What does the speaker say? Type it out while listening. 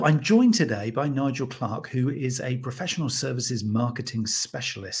I'm joined today by Nigel Clark, who is a professional services marketing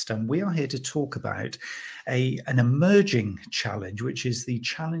specialist, and we are here to talk about an emerging challenge, which is the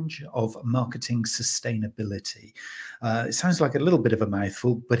challenge of marketing sustainability. It sounds like a little bit of a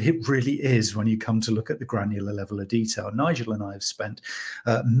mouthful, but it really is when you come to look at the granular level of detail. Nigel and I have spent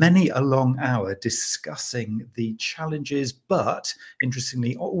many a long hour discussing the challenges, but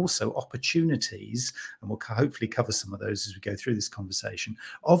interestingly, also opportunities, and we'll hopefully cover some of those as we go through this conversation,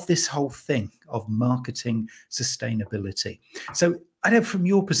 of this whole thing of marketing sustainability. So I know from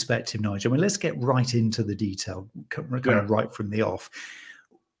your perspective, Nigel, I mean, let's get right into the detail, kind of right from the off.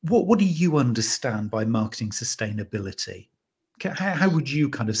 What do you understand by marketing sustainability? How would you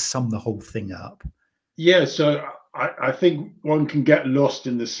kind of sum the whole thing up? Yeah, so I think one can get lost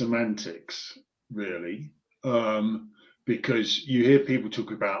in the semantics, really, because you hear people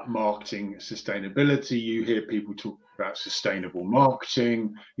talk about marketing sustainability, you hear people talk about sustainable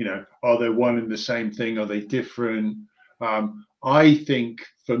marketing, are they one and the same thing? Are they different? I think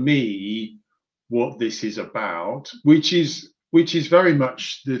for me, what this is about, which is very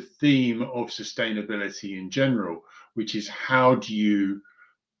much the theme of sustainability in general, which is how do you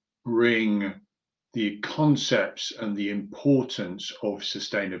bring the concepts and the importance of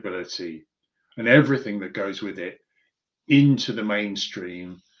sustainability and everything that goes with it into the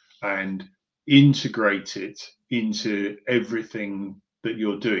mainstream and integrate it into everything that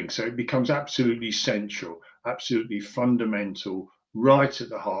you're doing. So it becomes absolutely essential, absolutely fundamental, right at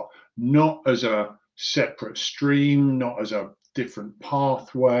the heart, not as a separate stream, not as a different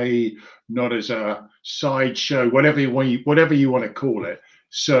pathway, not as a sideshow, whatever you want to call it,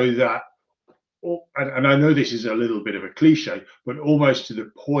 so that, and I know this is a little bit of a cliche, but almost to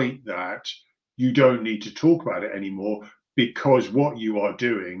the point that you don't need to talk about it anymore because what you are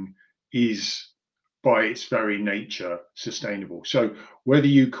doing is by its very nature sustainable. So whether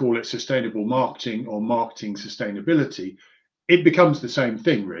you call it sustainable marketing or marketing sustainability, it becomes the same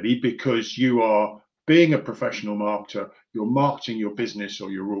thing really, because you are being a professional marketer, you're marketing your business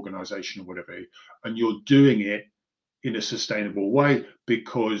or your organization or whatever, and you're doing it in a sustainable way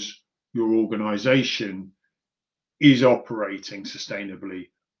because your organization is operating sustainably.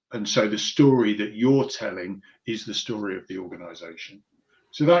 And so the story that you're telling is the story of the organization.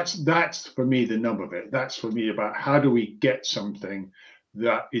 So that's for me the nub of it. That's for me about how do we get something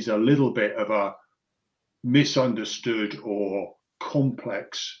that is a little bit of a misunderstood or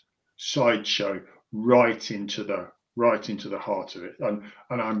complex sideshow right into the heart of it. And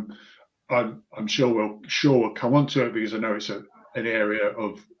I'm sure we'll come on to it because I know it's an area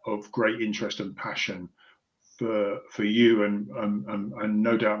of great interest and passion for you and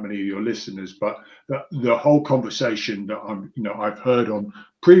no doubt many of your listeners. But the whole conversation that I've heard on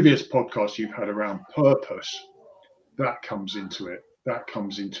previous podcasts you've had around purpose, that comes into it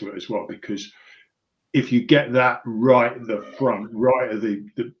as well, because if you get that right at the front, right at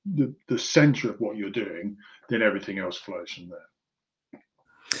the center of what you're doing, then everything else flows from there.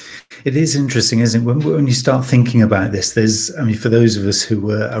 It is interesting, isn't it? When you start thinking about this, for those of us who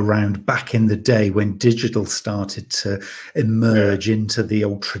were around back in the day when digital started to emerge into the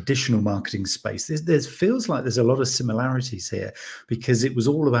old traditional marketing space, there feels like there's a lot of similarities here, because it was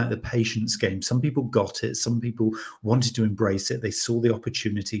all about the patience game. Some people got it. Some people wanted to embrace it. They saw the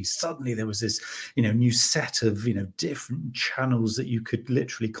opportunity. Suddenly there was this, new set of, different channels that you could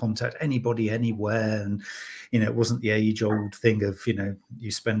literally contact anybody, anywhere. And, it wasn't the age old thing of,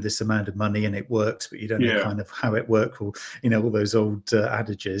 you spend this amount of money and it works, but you don't know kind of how it works, or all those old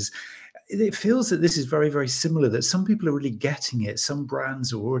adages. It feels that this is very, very similar, that some people are really getting it. Some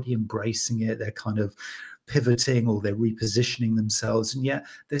brands are already embracing it. They're kind of pivoting or they're repositioning themselves. And yet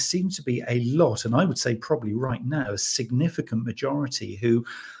there seems to be a lot, and I would say probably right now, a significant majority who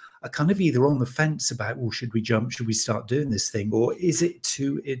are kind of either on the fence about, well, should we jump? Should we start doing this thing? Or is it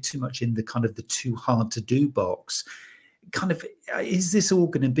too much in the kind of the too hard to do box? Kind of, is this all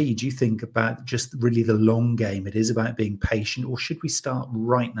going to be, do you think, about just really the long game? It is about being patient, or should we start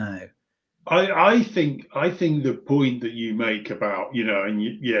right now? I think the point that you make about,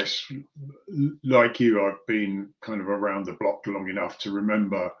 yes, like you, I've been kind of around the block long enough to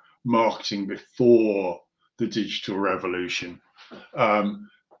remember marketing before the digital revolution.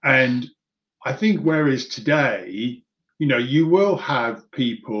 And I think whereas today, you will have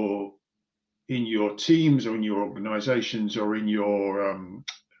people in your teams or in your organizations or in your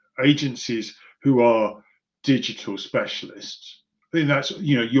agencies who are digital specialists. I think that's,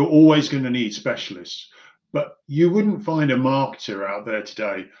 you're always going to need specialists, but you wouldn't find a marketer out there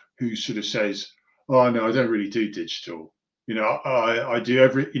today who sort of says, oh no, I don't really do digital. I do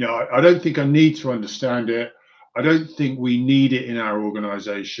I don't think I need to understand it. I don't think we need it in our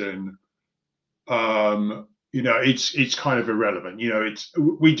organization. It's kind of irrelevant. It's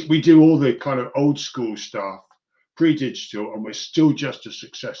we do all the kind of old school stuff, pre-digital, and we're still just as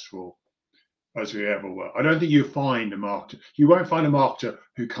successful as we ever were. I don't think you find a marketer. You won't find a marketer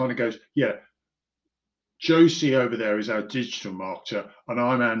who kind of goes, yeah, Josie over there is our digital marketer and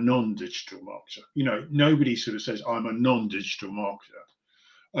I'm our non-digital marketer. Nobody sort of says I'm a non-digital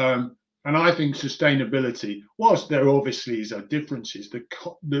marketer. And I think sustainability, whilst there obviously is differences,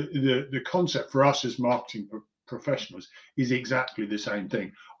 the concept for us as marketing professionals is exactly the same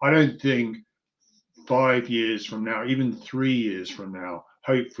thing. I don't think 5 years from now, even 3 years from now,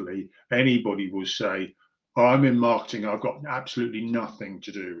 hopefully anybody will say, oh, I'm in marketing, I've got absolutely nothing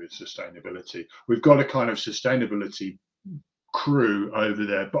to do with sustainability. We've got a kind of sustainability crew over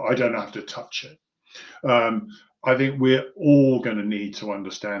there, but I don't have to touch it. I think we're all going to need to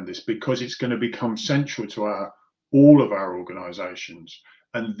understand this because it's going to become central to all of our organizations,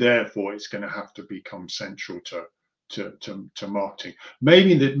 and therefore it's going to have to become central to marketing.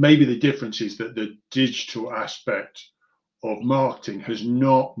 Maybe the difference is that the digital aspect of marketing has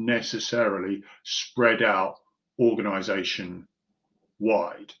not necessarily spread out organization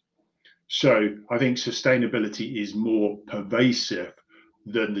wide. So I think sustainability is more pervasive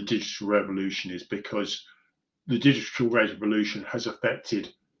than the digital revolution is, because the digital revolution has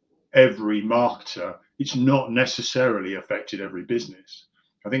affected every marketer. It's not necessarily affected every business.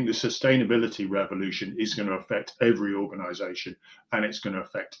 I think the sustainability revolution is going to affect every organization, and it's going to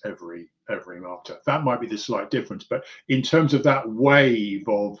affect every marketer. That might be the slight difference, but in terms of that wave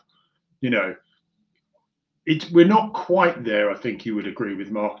of, we're not quite there. I think you would agree with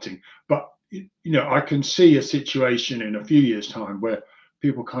marketing, but I can see a situation in a few years' time where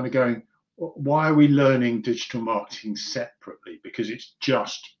people kind of going, why are we learning digital marketing separately? Because it's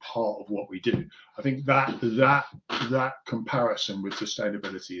just part of what we do. I think that comparison with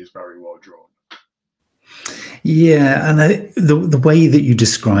sustainability is very well drawn. Yeah, and the way that you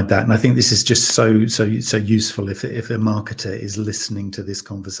describe that, and I think this is just so useful if a marketer is listening to this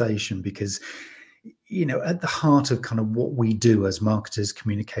conversation, because at the heart of kind of what we do as marketers,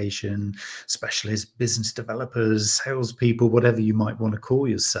 communication specialists, business developers, salespeople, whatever you might want to call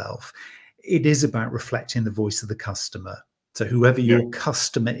yourself, it is about reflecting the voice of the customer. So whoever your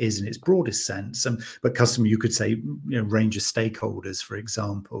customer is in its broadest sense, but customer, you could say, range of stakeholders, for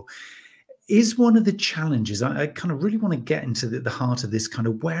example, is one of the challenges. I kind of really want to get into the heart of this kind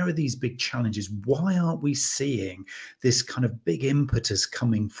of, where are these big challenges? Why aren't we seeing this kind of big impetus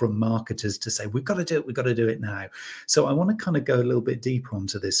coming from marketers to say, we've got to do it now? So I want to kind of go a little bit deeper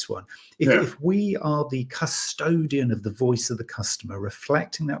onto this one. If we are the custodian of the voice of the customer,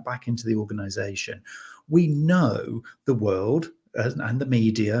 reflecting that back into the organization, we know the world and the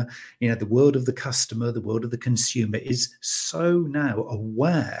media, the world of the customer, the world of the consumer is so now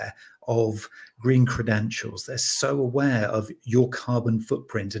aware of green credentials. They're so aware of your carbon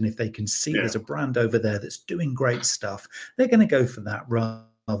footprint. And if they can see there's a brand over there that's doing great stuff, they're going to go for that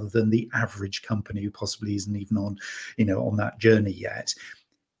rather than the average company who possibly isn't even on, on that journey yet.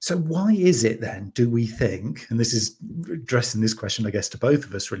 So why is it then, do we think, and this is addressing this question, I guess, to both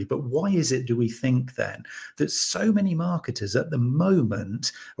of us really, but why is it, do we think then, that so many marketers at the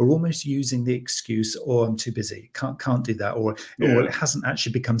moment are almost using the excuse, oh, I'm too busy, can't do that, or it hasn't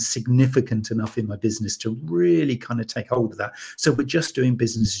actually become significant enough in my business to really kind of take hold of that. So we're just doing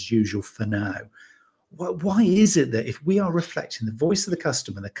business as usual for now. Why is it that if we are reflecting the voice of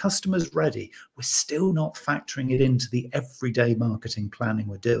the customer's ready, we're still not factoring it into the everyday marketing planning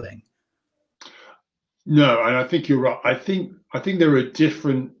we're doing? No, and I think you're right. I think there are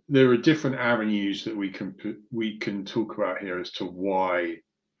different avenues that we can talk about here as to why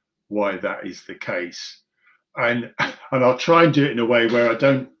that is the case, and I'll try and do it in a way where I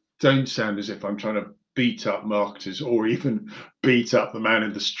don't sound as if I'm trying to beat up marketers or even beat up the man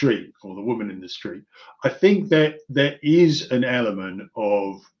in the street or the woman in the street. I think that there is an element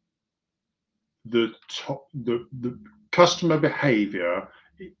of the customer behavior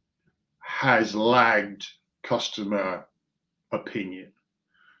has lagged customer opinion.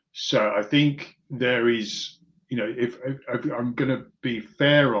 So I think there is, if I'm going to be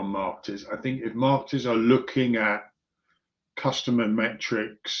fair on marketers, I think if marketers are looking at customer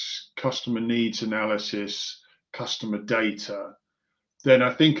metrics, customer needs analysis, customer data, then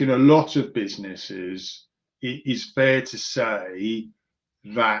I think in a lot of businesses, it is fair to say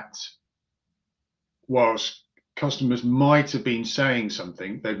that whilst customers might have been saying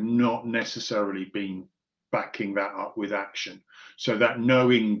something, they've not necessarily been backing that up with action. So that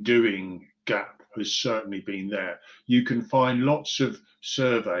knowing doing gap has certainly been there. You can find lots of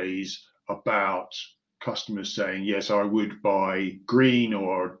surveys about customers saying, yes, I would buy green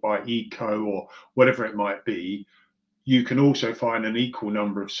or buy eco or whatever it might be, you can also find an equal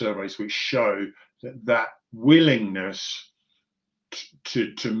number of surveys which show that willingness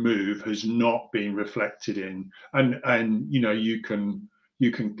to move has not been reflected in, and you can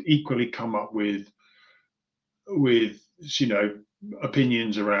equally come up with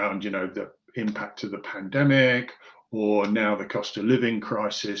opinions around the impact of the pandemic, or now the cost of living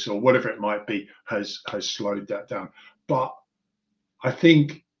crisis, or whatever it might be, has slowed that down. But I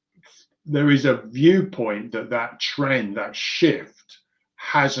think there is a viewpoint that trend, that shift,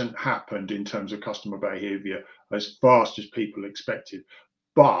 hasn't happened in terms of customer behavior as fast as people expected.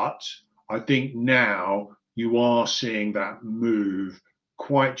 But I think now you are seeing that move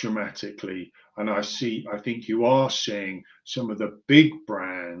quite dramatically. And I think you are seeing some of the big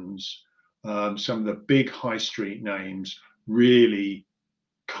brands, some of the big high street names really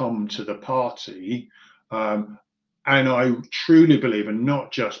come to the party. And I truly believe, and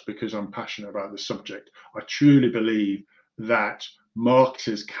not just because I'm passionate about the subject, I truly believe that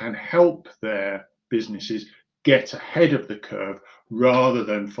marketers can help their businesses get ahead of the curve rather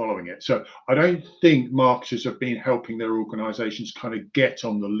than following it. So I don't think marketers have been helping their organizations kind of get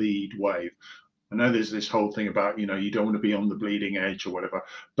on the lead wave. I know there's this whole thing about, you don't want to be on the bleeding edge or whatever,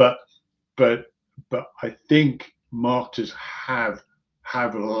 but I think marketers have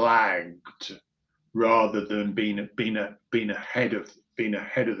lagged rather than being ahead of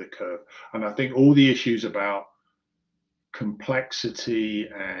the curve. And I think all the issues about complexity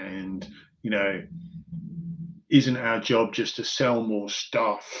and isn't our job just to sell more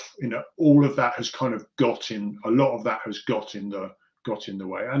stuff, all of that has kind of got in the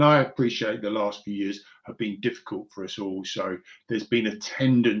way. And I appreciate the last few years have been difficult for us all. So there's been a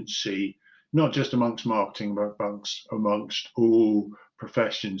tendency, not just amongst marketing, but amongst all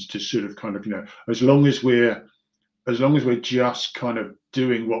professions, to sort of kind of, as long as we're just kind of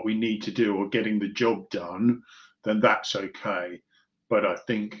doing what we need to do or getting the job done, then that's okay. But I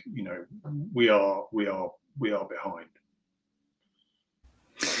think, we are behind.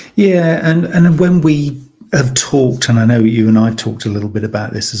 Yeah, and when we have talked, and I know you and I've talked a little bit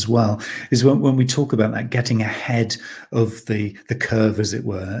about this as well, is when we talk about that getting ahead of the curve, as it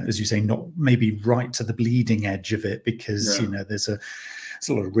were, as you say, not maybe right to the bleeding edge of it, because there's a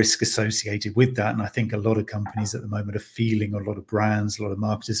lot of risk associated with that. And I think a lot of companies at the moment are feeling, a lot of brands, a lot of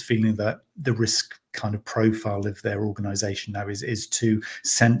marketers feeling that the risk kind of profile of their organization now is too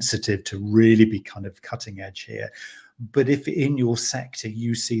sensitive to really be kind of cutting edge here. But if in your sector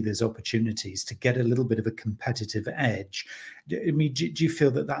you see there's opportunities to get a little bit of a competitive edge, I mean, do you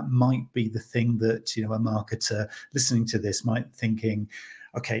feel that might be the thing that, a marketer listening to this might thinking,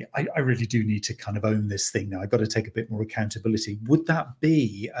 okay, I really do need to kind of own this thing now. I've got to take a bit more accountability. Would that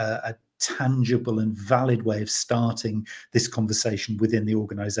be a tangible and valid way of starting this conversation within the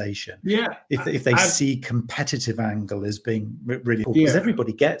organization? Yeah. If they see competitive angle as being really important, because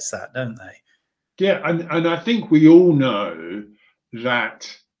everybody gets that, don't they? Yeah, and I think we all know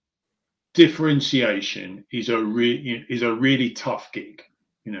that differentiation is a really tough gig.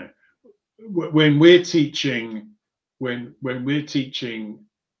 When we're teaching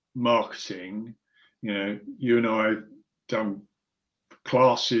marketing, you and I have done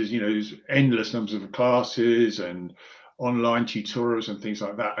classes. There's endless numbers of classes and online tutorials and things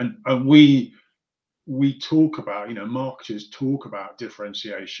like that, and we talk about, marketers talk about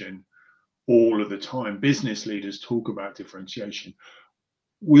differentiation all of the time. Business leaders talk about differentiation.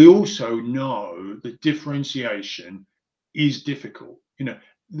 We also know that differentiation is difficult.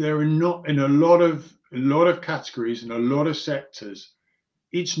 There are not, in a lot of categories and a lot of sectors,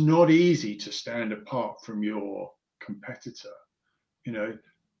 it's not easy to stand apart from your competitor.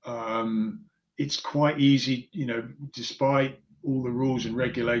 It's quite easy, despite all the rules and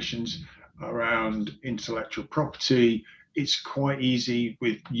regulations around intellectual property. It's quite easy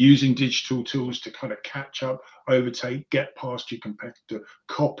with using digital tools to kind of catch up, overtake, get past your competitor,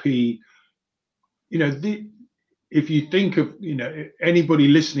 copy. If you think of, anybody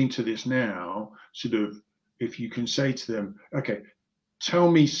listening to this now, sort of, if you can say to them, okay,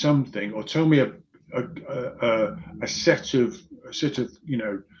 tell me something, or tell me a set of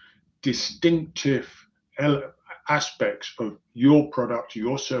distinctive aspects of your product,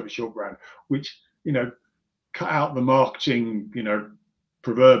 your service, your brand, which, cut out the marketing,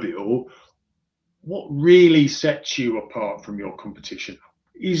 proverbial, what really sets you apart from your competition?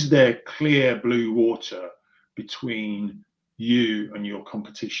 Is there clear blue water between you and your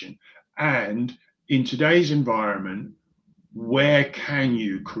competition? And in today's environment, where can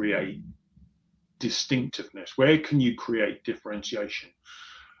you create distinctiveness? Where can you create differentiation?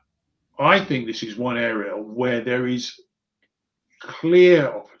 I think this is one area where there is clear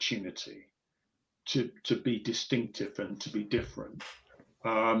opportunity to be distinctive and to be different.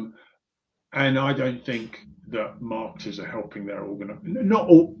 And I don't think that marketers are helping their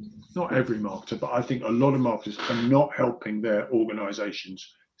not every marketer, but I think a lot of marketers are not helping their organizations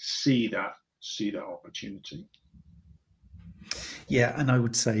see that opportunity. Yeah, and I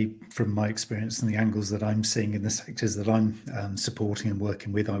would say from my experience and the angles that I'm seeing in the sectors that I'm supporting and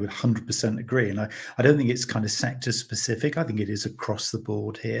working with, I would 100% agree. And I don't think it's kind of sector specific. I think it is across the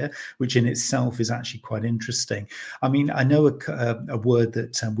board here, which in itself is actually quite interesting. I mean, I know a word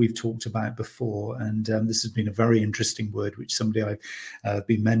that we've talked about before, and this has been a very interesting word, which somebody I've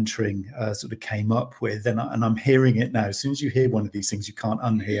been mentoring sort of came up with, and I'm hearing it now. As soon as you hear one of these things, you can't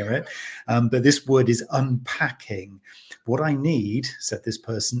unhear it. But this word is unpacking. What I need, said this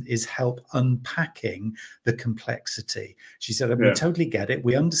person, is help unpacking the complexity. She said, we totally get it.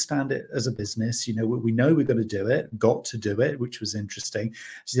 We understand it as a business. You know, we know we're going to do it, got to do it, which was interesting.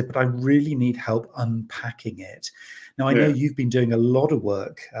 She said, but I really need help unpacking it. Now, I know you've been doing a lot of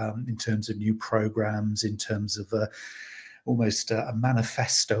work in terms of new programs, in terms of almost a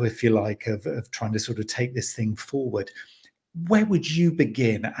manifesto, if you like, of trying to sort of take this thing forward. Where would you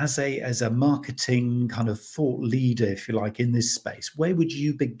begin as a marketing kind of thought leader, if you like, in this space? Where would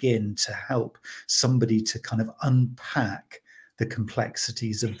you begin to help somebody to kind of unpack the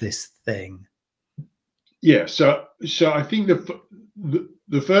complexities of this thing? Yeah, so I think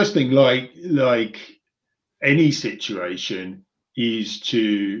the first thing, like any situation, is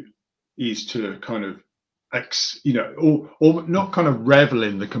to kind of or not kind of revel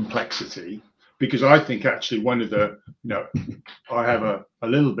in the complexity. Because I think actually one of the, I have a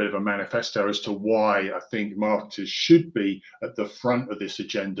little bit of a manifesto as to why I think marketers should be at the front of this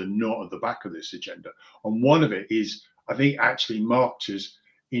agenda, not at the back of this agenda. And one of it is, I think actually marketers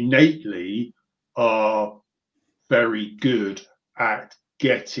innately are very good at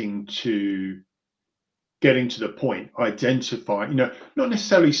getting to the point, identifying, not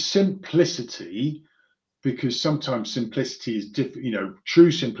necessarily simplicity, because sometimes simplicity is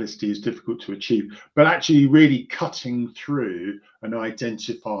true simplicity is difficult to achieve, but actually really cutting through and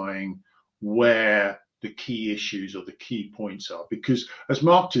identifying where the key issues or the key points are. Because as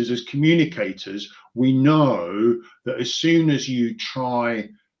marketers, as communicators, we know that as soon as you try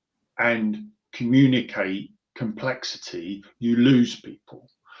and communicate complexity, you lose people.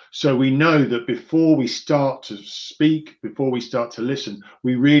 So we know that before we start to speak, before we start to listen,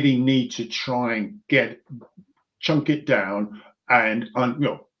 we really need to try and chunk it down and,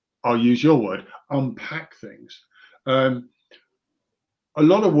 I'll use your word, unpack things. A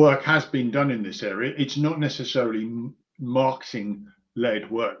lot of work has been done in this area. It's not necessarily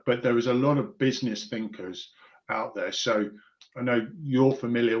marketing-led work, but there is a lot of business thinkers out there. So I know you're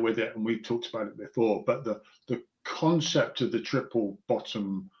familiar with it, and we've talked about it before, but the concept of the triple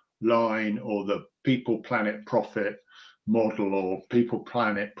bottom line, or the people, planet, profit model, or people,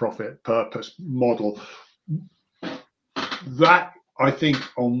 planet, profit, purpose model, that I think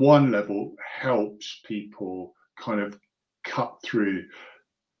on one level helps people kind of cut through.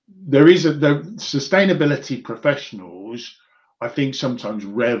 The sustainability professionals, I think, sometimes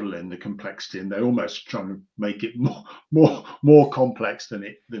revel in the complexity, and they're almost trying to make it more complex than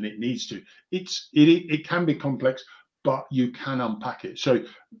it needs to. It can be complex, but you can unpack it. So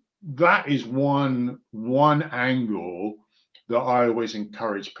that is one angle that I always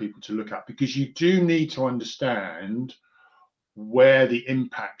encourage people to look at, because you do need to understand where the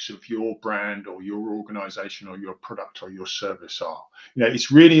impacts of your brand or your organization or your product or your service are.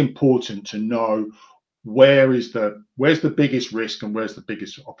 It's really important to know where's the biggest risk and where's the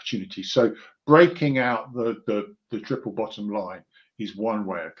biggest opportunity. So breaking out the triple bottom line is one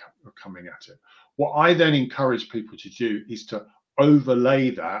way of coming at it. What I then encourage people to do is to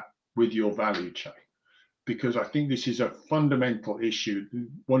overlay that with your value chain, because I think this is a fundamental issue.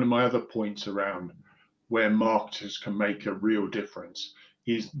 One of my other points around where marketers can make a real difference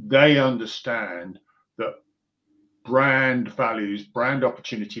is they understand that brand values, brand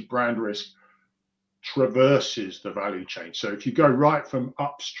opportunity, brand risk traverses the value chain. So if you go right from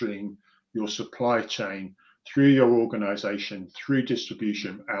upstream, your supply chain, through your organization, through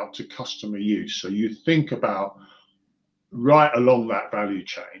distribution, out to customer use, so you think about right along that value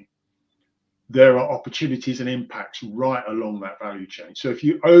chain, there are opportunities and impacts right along that value chain. So if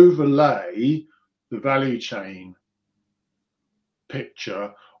you overlay the value chain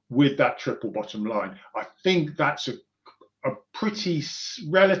picture with that triple bottom line, I think that's a pretty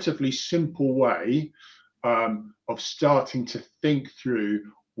relatively simple way of starting to think through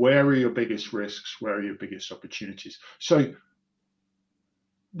where are your biggest risks, where are your biggest opportunities. So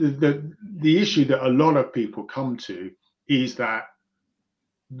the issue that a lot of people come to is that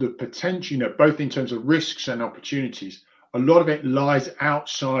the potential, both in terms of risks and opportunities, a lot of it lies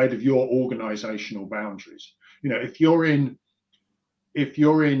outside of your organizational boundaries. If you're in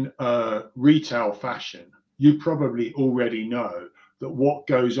retail fashion, you probably already know that what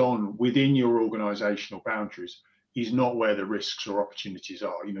goes on within your organizational boundaries is not where the risks or opportunities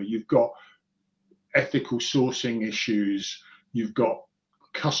are. You've got ethical sourcing issues, you've got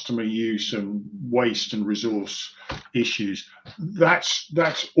customer use and waste and resource issues.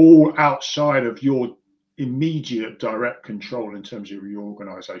 That's all outside of your immediate direct control in terms of your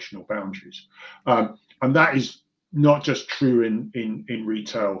organizational boundaries, and that is not just true in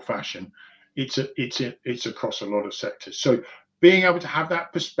retail fashion. It's across a lot of sectors. So being able to have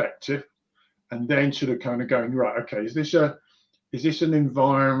that perspective, and then sort of kind of going, right, okay, is this an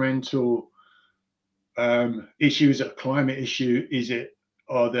environmental issue? Is it a climate issue?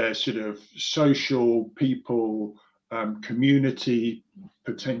 Are there sort of social, people, community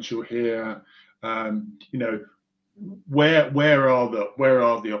potential here? Where are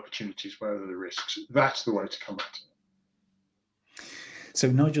the opportunities? Where are the risks? That's the way to come at it. So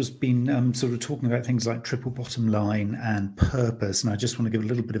Nigel's been sort of talking about things like triple bottom line and purpose, and I just want to give a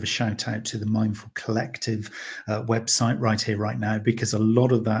little bit of a shout out to the Mindful Collective website right here, right now, because a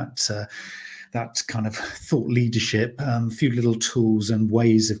lot of that kind of thought leadership, a few little tools and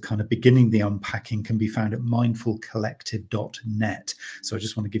ways of kind of beginning the unpacking can be found at mindfulcollective.net. So I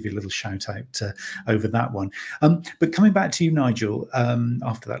just want to give you a little shout out over that one. But coming back to you, Nigel,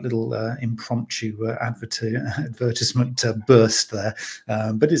 after that little impromptu advertisement burst there,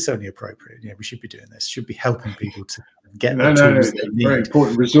 but it's only appropriate. Yeah, we should be doing this. Should be helping people to get the tools they need. Very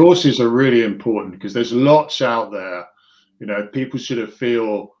important. Resources are really important because there's lots out there. People sort of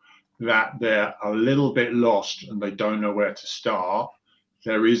feel that they're a little bit lost and they don't know where to start.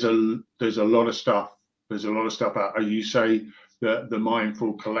 There's a lot of stuff. There's a lot of stuff out. You say that the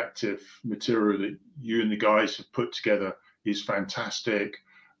Mindful Collective material that you and the guys have put together is fantastic.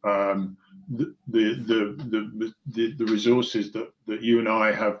 The resources that you and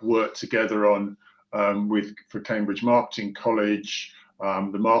I have worked together on for Cambridge Marketing College,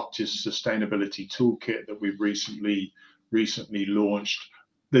 the Marketers Sustainability Toolkit that we've recently launched.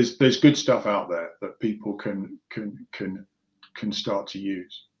 There's good stuff out there that people can start to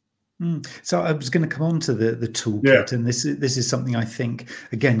use. So I was going to come on to the toolkit, and this is something I think,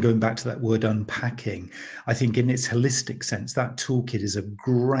 again, going back to that word unpacking, I think in its holistic sense, that toolkit is a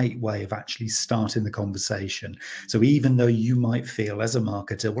great way of actually starting the conversation. So even though you might feel as a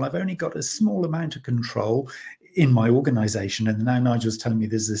marketer, well, I've only got a small amount of control in my organization, and now Nigel's telling me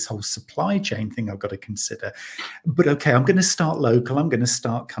there's this whole supply chain thing I've got to consider, but okay, I'm going to start local. I'm going to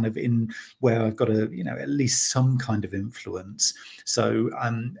start kind of in where I've got at least some kind of influence. So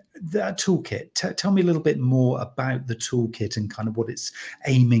that toolkit, tell me a little bit more about the toolkit and kind of what it's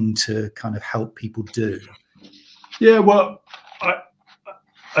aiming to kind of help people do. Yeah, well,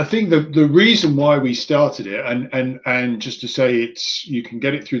 I think the reason why we started it, and just to say, you can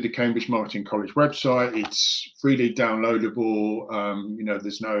get it through the Cambridge Marketing College website. It's freely downloadable.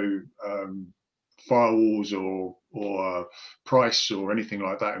 There's no firewalls or price or anything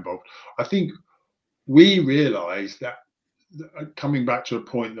like that involved. I think we realised that, coming back to a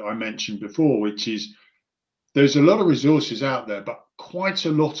point that I mentioned before, which is there's a lot of resources out there, but quite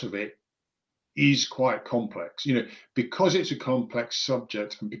a lot of it is quite complex, because it's a complex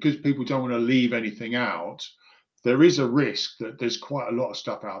subject and because people don't want to leave anything out. There is a risk that there's quite a lot of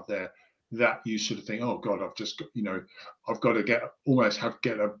stuff out there that you sort of think, oh God, I've just got, I've got to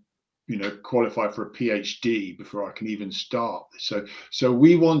qualify for a PhD before I can even start. So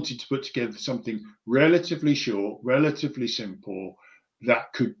we wanted to put together something relatively short, relatively simple,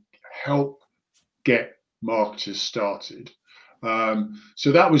 that could help get marketers started.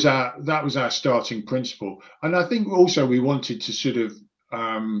 So that was our starting principle, and I think also we wanted to sort of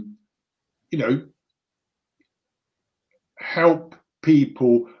help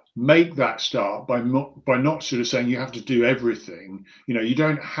people make that start by not sort of saying you have to do everything. You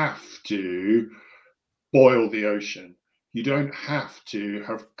don't have to boil the ocean. You don't have to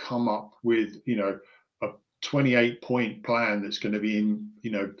have come up with a 28-point plan that's going to be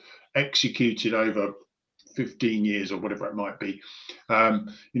executed over 15 years or whatever it might be.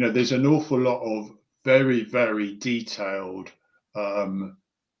 There's an awful lot of very, very detailed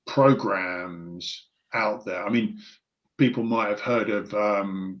programs out there. I mean, people might have heard of a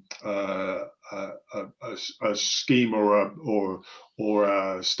scheme or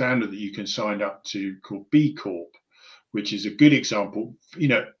a standard that you can sign up to called B Corp, which is a good example.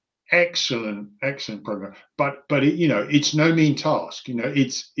 excellent program. But it, it's no mean task.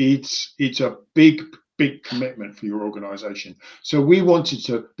 It's a big commitment for your organization. So we wanted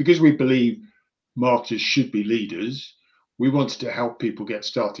to, because we believe marketers should be leaders, we wanted to help people get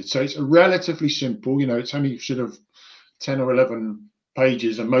started. So it's a relatively simple, it's only sort of 10 or 11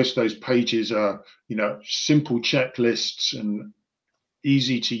 pages, and most of those pages are, simple checklists and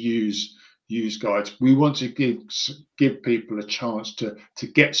easy to use guides. We want to give people a chance to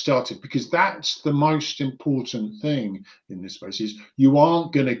get started, because that's the most important thing in this space. Is you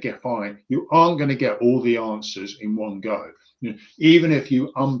aren't going to get all the answers in one go. Even if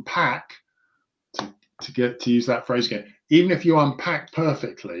you unpack, to use that phrase again, even if you unpack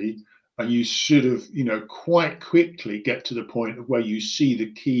perfectly and you sort of quite quickly get to the point of where you see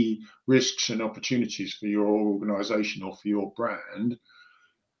the key risks and opportunities for your organization or for your brand,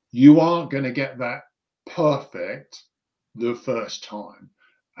 you aren't going to get that perfect the first time.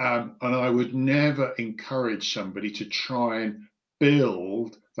 And I would never encourage somebody to try and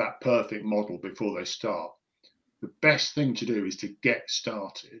build that perfect model before they start. The best thing to do is to get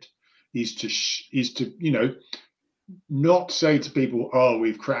started, is to not say to people, oh,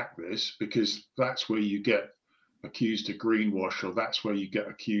 we've cracked this, because that's where you get accused of greenwash, or that's where you get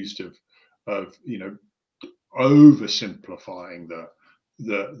accused of oversimplifying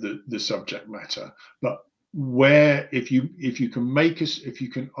the subject matter. But where if you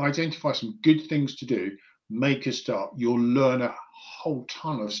can identify some good things to do, make a start, you'll learn a whole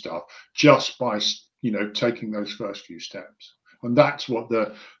ton of stuff just by taking those first few steps. And that's what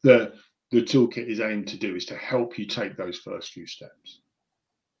the toolkit is aimed to do, is to help you take those first few steps.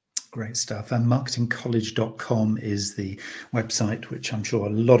 Great stuff. And marketingcollege.com is the website, which I'm sure a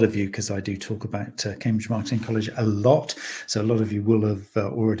lot of you, because I do talk about Cambridge Marketing College a lot, so a lot of you will have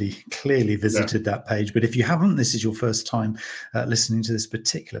already clearly visited that page. But if you haven't, this is your first time listening to this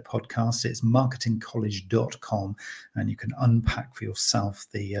particular podcast, it's marketingcollege.com, and you can unpack for yourself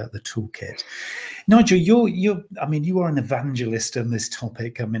the toolkit. Nigel, you are an evangelist on this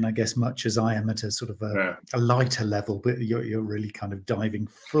topic. I mean, I guess much as I am at a sort of a lighter level, but you're really kind of diving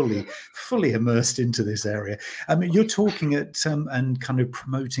fully immersed into this area. I mean, you're talking at and kind of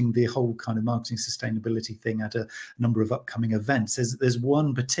promoting the whole kind of marketing sustainability thing at a number of upcoming events. There's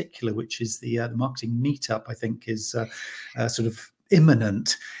one particular, which is the marketing meetup, I think is sort of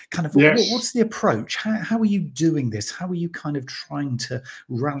imminent. Kind of, yes. What's the approach? How are you doing this? How are you kind of trying to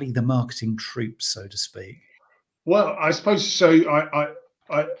rally the marketing troops, so to speak? Well, I suppose so.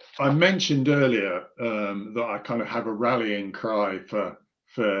 I mentioned earlier that I kind of have a rallying cry for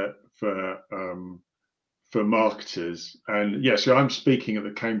marketers, and so I'm speaking at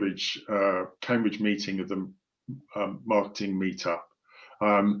the Cambridge meeting of the marketing meetup,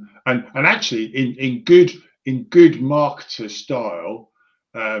 and actually in good marketer style,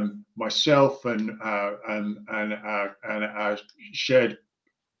 myself and our shared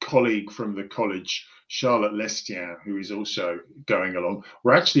colleague from the college, Charlotte Lestien, who is also going along,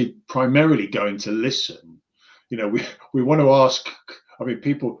 we're actually primarily going to listen. We want to ask. I mean,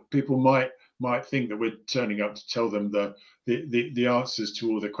 people might think that we're turning up to tell them the answers to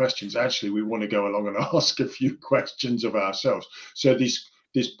all the questions. Actually, we want to go along and ask a few questions of ourselves. So this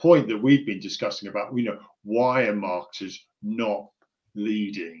point that we've been discussing about, why are marketers not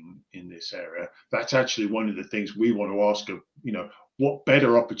leading in this area? That's actually one of the things we want to ask of, what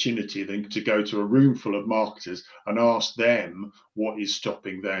better opportunity than to go to a room full of marketers and ask them what is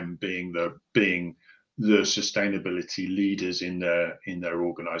stopping them being the sustainability leaders in their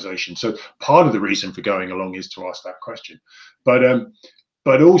organization. So part of the reason for going along is to ask that question, but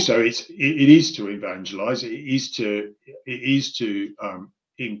also it is to evangelize, it is to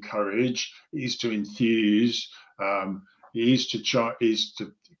encourage, it is to enthuse, is to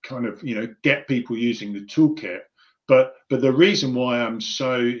kind of get people using the toolkit. But the reason why I'm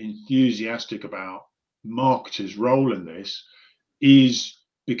so enthusiastic about marketers' role in this is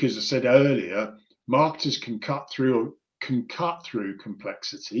because, I said earlier, marketers can cut through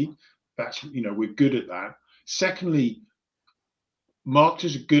complexity. That's we're good at that. Secondly,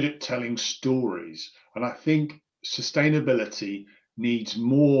 marketers are good at telling stories, and I think sustainability needs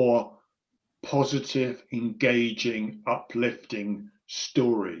more positive, engaging, uplifting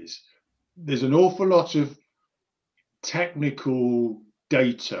stories. There's an awful lot of technical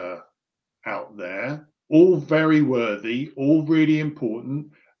data out there, all very worthy, all really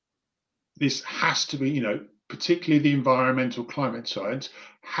important. This has to be, particularly the environmental climate science,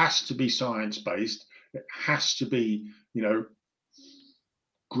 has to be science-based. It has to be,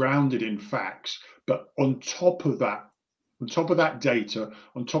 grounded in facts. But on top of that On top of that data,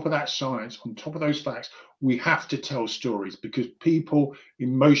 on top of that science, on top of those facts, we have to tell stories, because people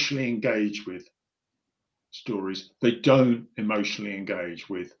emotionally engage with stories. They don't emotionally engage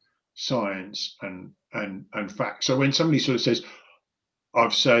with science and facts. So when somebody sort of says,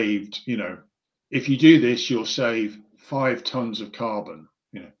 I've saved, if you do this, you'll save 5 tons of carbon,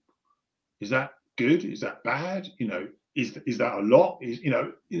 is that good? Is that bad? Is that a lot?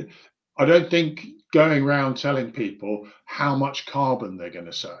 I don't think going around telling people how much carbon they're going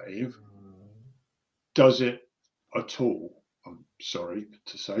to save does it at all. I'm sorry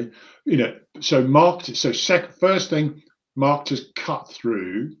to say, so marketers. So first thing, marketers cut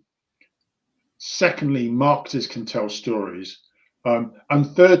through. Secondly, marketers can tell stories. And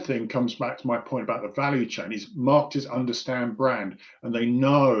third thing comes back to my point about the value chain, is marketers understand brand, and they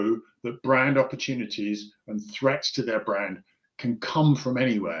know that brand opportunities and threats to their brand can come from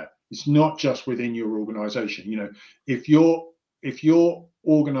anywhere. It's not just within your organization. If your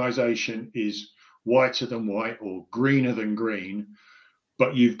organization is whiter than white or greener than green,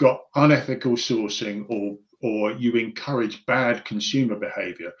 but you've got unethical sourcing, or you encourage bad consumer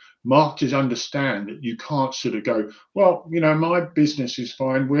behavior, marketers understand that you can't sort of go, well, my business is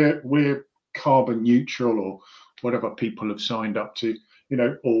fine, we're carbon neutral, or whatever people have signed up to,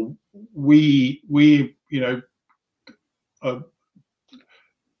 or we are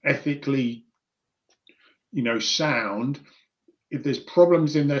ethically sound. If there's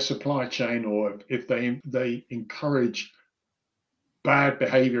problems in their supply chain, or if they encourage bad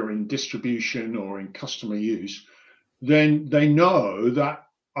behavior in distribution or in customer use, then they know that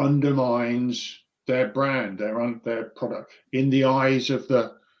undermines their brand, their product in the eyes of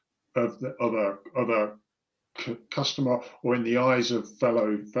a customer, or in the eyes of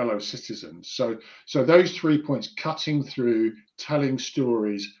fellow citizens. So those 3 points, cutting through, telling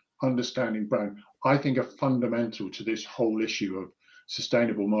stories, understanding brand, I think are fundamental to this whole issue of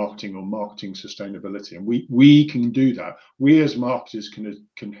sustainable marketing, or marketing sustainability. And we can do that. We as marketers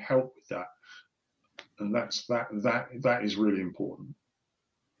can help with that. And that is really important.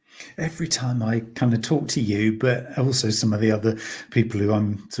 Every time I kind of talk to you, but also some of the other people who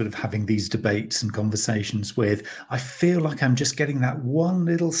I'm sort of having these debates and conversations with, I feel like I'm just getting that one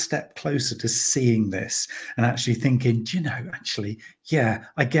little step closer to seeing this and actually thinking, actually, yeah,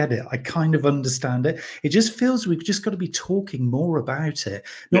 I get it. I kind of understand it. It just feels we've just got to be talking more about it,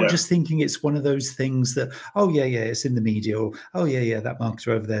 not just thinking it's one of those things that, oh, yeah, it's in the media, or, oh, yeah, that marketer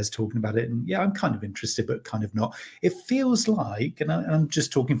over there is talking about it. And yeah, I'm kind of interested, but kind of not. It feels like, and I'm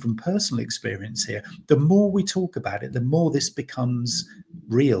just talking from personal experience here, the more we talk about it, the more this becomes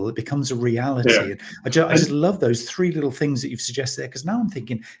real. It becomes a reality. And I just love those 3 little things that you've suggested there, because now I'm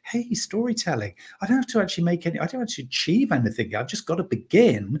thinking, hey, storytelling, I don't have to actually I don't have to achieve anything. I've just got to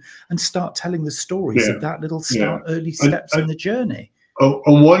begin and start telling the stories of that little early steps in the journey.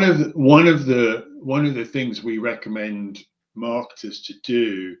 And one of the things we recommend marketers to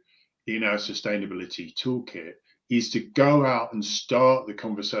do in our sustainability toolkit is to go out and start the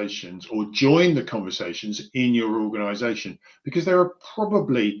conversations, or join the conversations in your organization, because there are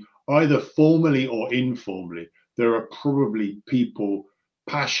probably, either formally or informally, there are probably people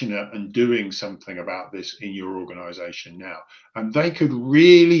passionate and doing something about this in your organization now, and they could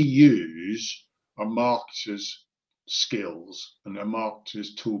really use a marketer's skills and a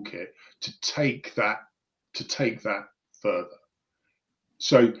marketer's toolkit to take that further.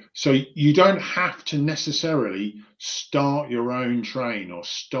 So you don't have to necessarily start your own train or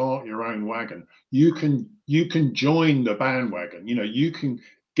start your own wagon. You can join the bandwagon. You can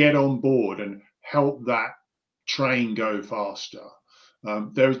get on board and help that train go faster.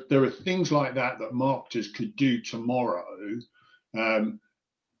 There are things like that marketers could do tomorrow, and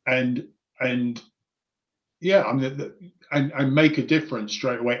make a difference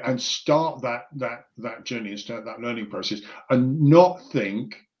straight away, and start that journey, and start that learning process, and not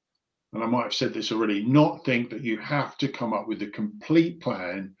think, and I might have said this already, not think that you have to come up with a complete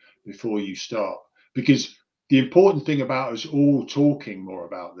plan before you start. Because the important thing about us all talking more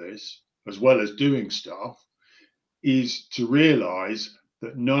about this, as well as doing stuff, is to realize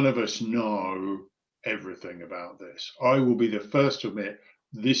that none of us know everything about this. I will be the first to admit,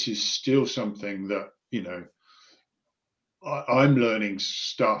 this is still something that, I'm learning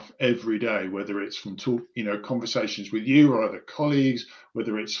stuff every day, whether it's from conversations with you or other colleagues,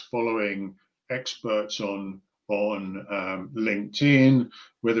 whether it's following experts on LinkedIn,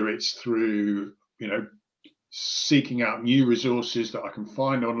 whether it's through seeking out new resources that I can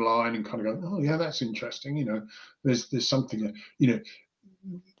find online and kind of go, oh yeah, that's interesting. There's something.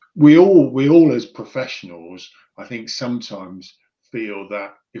 We all as professionals, I think, sometimes feel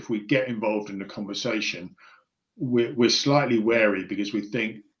that if we get involved in the conversation, we're slightly wary because we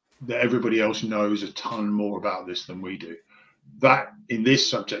think that everybody else knows a ton more about this than we do. That in this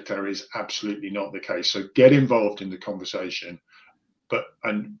subject area is absolutely not the case. So get involved in the conversation,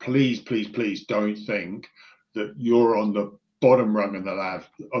 and please don't think that you're on the bottom rung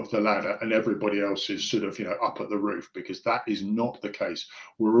of the ladder and everybody else is sort of up at the roof, because that is not the case.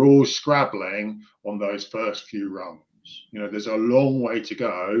 We're all scrabbling on those first few rungs. There's a long way to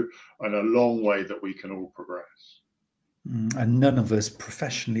go and a long way that we can all progress. And none of us,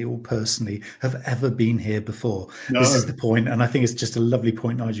 professionally or personally, have ever been here before. No. This is the point, and I think it's just a lovely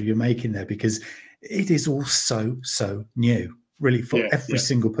point, Nigel, you're making there, because it is all so new, really, for every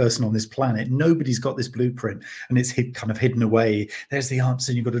single person on this planet. Nobody's got this blueprint, and it's kind of hidden away. There's the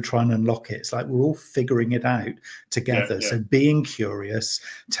answer, and you've got to try and unlock it. It's like we're all figuring it out together. So being curious,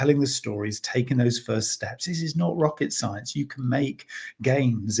 telling the stories, taking those first steps. This is not rocket science. You can make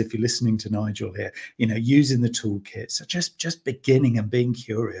gains, if you're listening to Nigel here, using the toolkit. So just beginning and being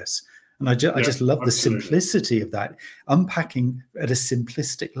curious. And I just love the simplicity of that. Unpacking at a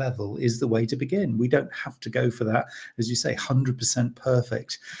simplistic level is the way to begin. We don't have to go for that, as you say, 100%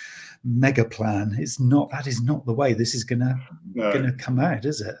 perfect mega plan. That is not the way this is gonna come out,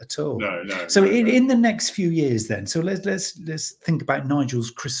 is it, at all? No. So in the next few years then, so let's think about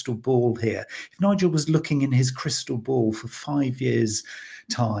Nigel's crystal ball here. If Nigel was looking in his crystal ball for 5 years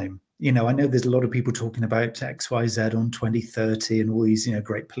time, I know there's a lot of people talking about XYZ on 2030 and all these,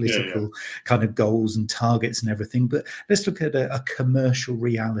 great political kind of goals and targets and everything. But let's look at a commercial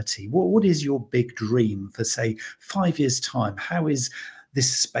reality. What is your big dream for, say, 5 years' time? How is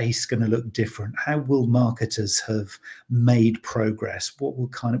this space going to look different? How will marketers have made progress? What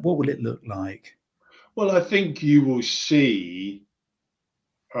will it look like? Well, I think you will see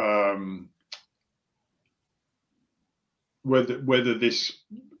whether this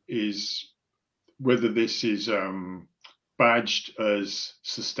is badged as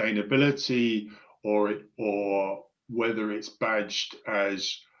sustainability or whether it's badged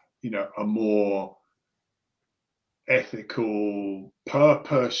as a more ethical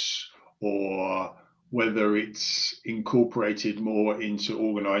purpose, or whether it's incorporated more into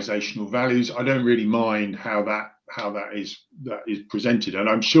organizational values. I don't really mind how that is presented, and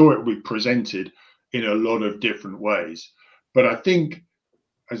I'm sure it will be presented in a lot of different ways. But I think,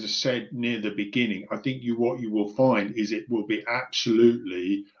 as I said near the beginning, I think what you will find is it will be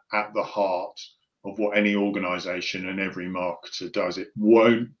absolutely at the heart of what any organization and every marketer does. It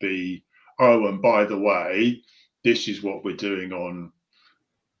won't be, oh, and by the way, this is what we're doing on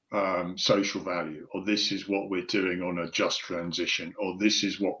social value, or this is what we're doing on a just transition, or this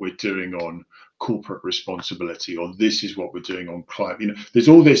is what we're doing on corporate responsibility, or this is what we're doing on climate. There's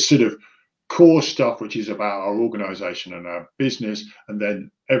all this sort of core stuff which is about our organization and our business, and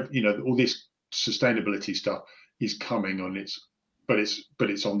then all this sustainability stuff is coming on but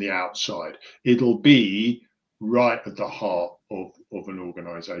it's on the outside. It'll be right at the heart of an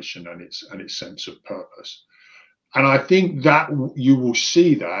organization and its sense of purpose. And I think that you will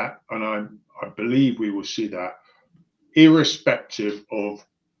see that, and I believe we will see that, irrespective of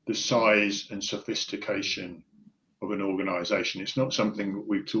the size and sophistication of an organization. It's not something that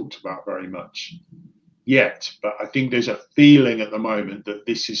we've talked about very much yet, but I think there's a feeling at the moment that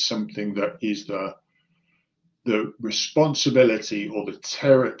this is something that is the responsibility or the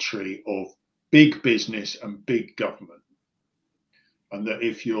territory of big business and big government. And that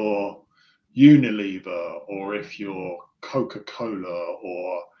if you're Unilever, or if you're Coca-Cola,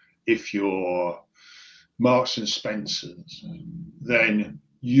 or if you're Marks and Spencer's, then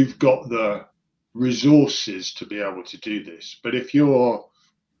you've got the resources to be able to do this. But if you're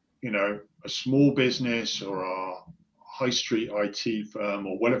a small business or a high street IT firm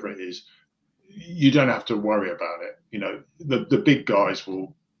or whatever it is, you don't have to worry about it. The big guys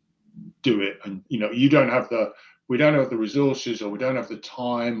will do it, and we don't have the resources, or we don't have the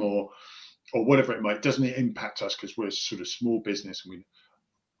time, or whatever it might. It doesn't impact us because we're a sort of small business.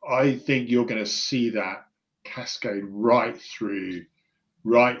 I think you're going to see that cascade right through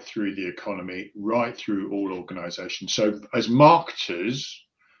the economy, right through all organizations. So as marketers,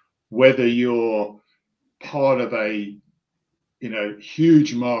 whether you're part of a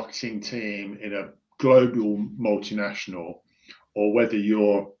huge marketing team in a global multinational, or whether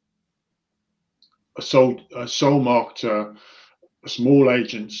you're a sole marketer, a small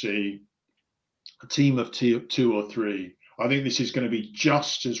agency, a team of two or three, I think this is going to be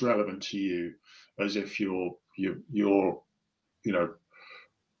just as relevant to you as if you're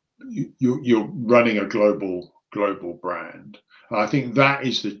running a global brand. And I think that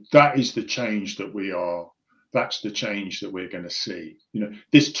is the change that we're going to see.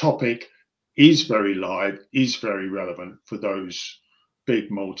 This topic is very live, is very relevant for those big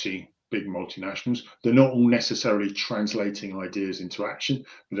multinationals. They're not all necessarily translating ideas into action,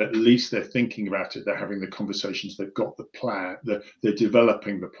 but at least they're thinking about it. They're having the conversations. They've got the plan. They're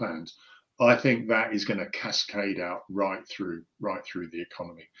developing the plans. I think that is going to cascade out right through the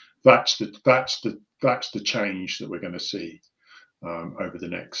economy. That's the change that we're going to see over the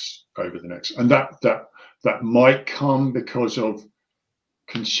next, and that might come because of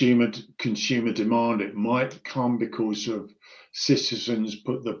consumer demand. It might come because of citizens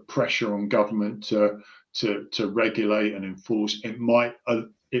put the pressure on government to regulate and enforce. It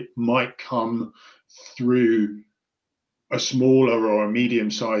might come through a smaller or a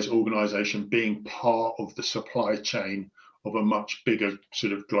medium-sized organization being part of the supply chain of a much bigger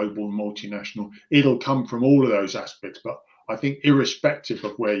sort of global multinational. It'll come from all of those aspects, but I think irrespective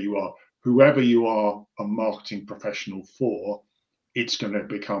of where you are, whoever you are a marketing professional for, it's going to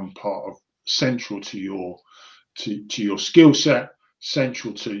become part of, central to your skill set,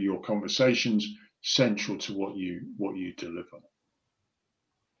 central to your conversations, central to what you deliver.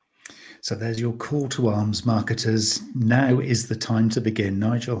 So there's your call to arms, marketers. Now is the time to begin.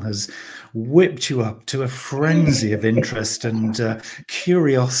 Nigel has whipped you up to a frenzy of interest and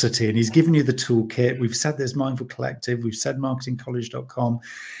curiosity, and he's given you the toolkit. We've said there's Mindful Collective. We've said marketingcollege.com.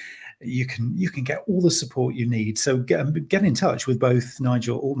 You can get all the support you need. So get in touch with both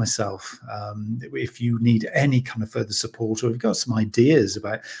Nigel or myself if you need any kind of further support, or if you've got some ideas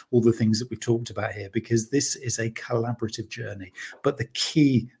about all the things that we've talked about here, because this is a collaborative journey. But the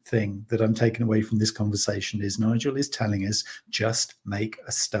key thing that I'm taking away from this conversation is Nigel is telling us, just make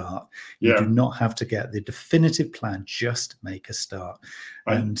a start. You do not have to get the definitive plan, just make a start.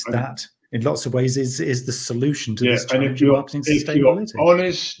 And that, in lots of ways, is the solution to this challenge of marketing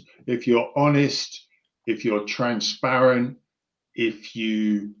sustainability. If you're honest, if you're transparent, if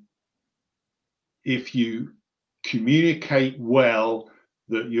you communicate well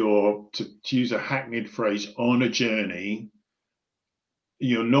that you're, to use a hackneyed phrase, on a journey,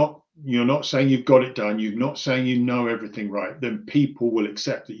 you're not saying you've got it done, you're not saying you know everything right, then people will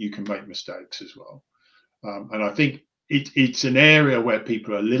accept that you can make mistakes as well. And I think it's an area where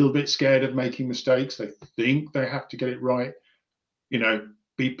people are a little bit scared of making mistakes. They think they have to get it right.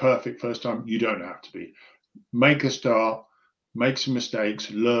 Be perfect first time. You don't have to be. Make a start, make some mistakes,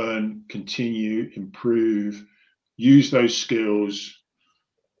 learn, continue, improve, use those skills,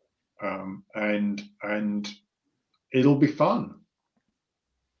 and it'll be fun.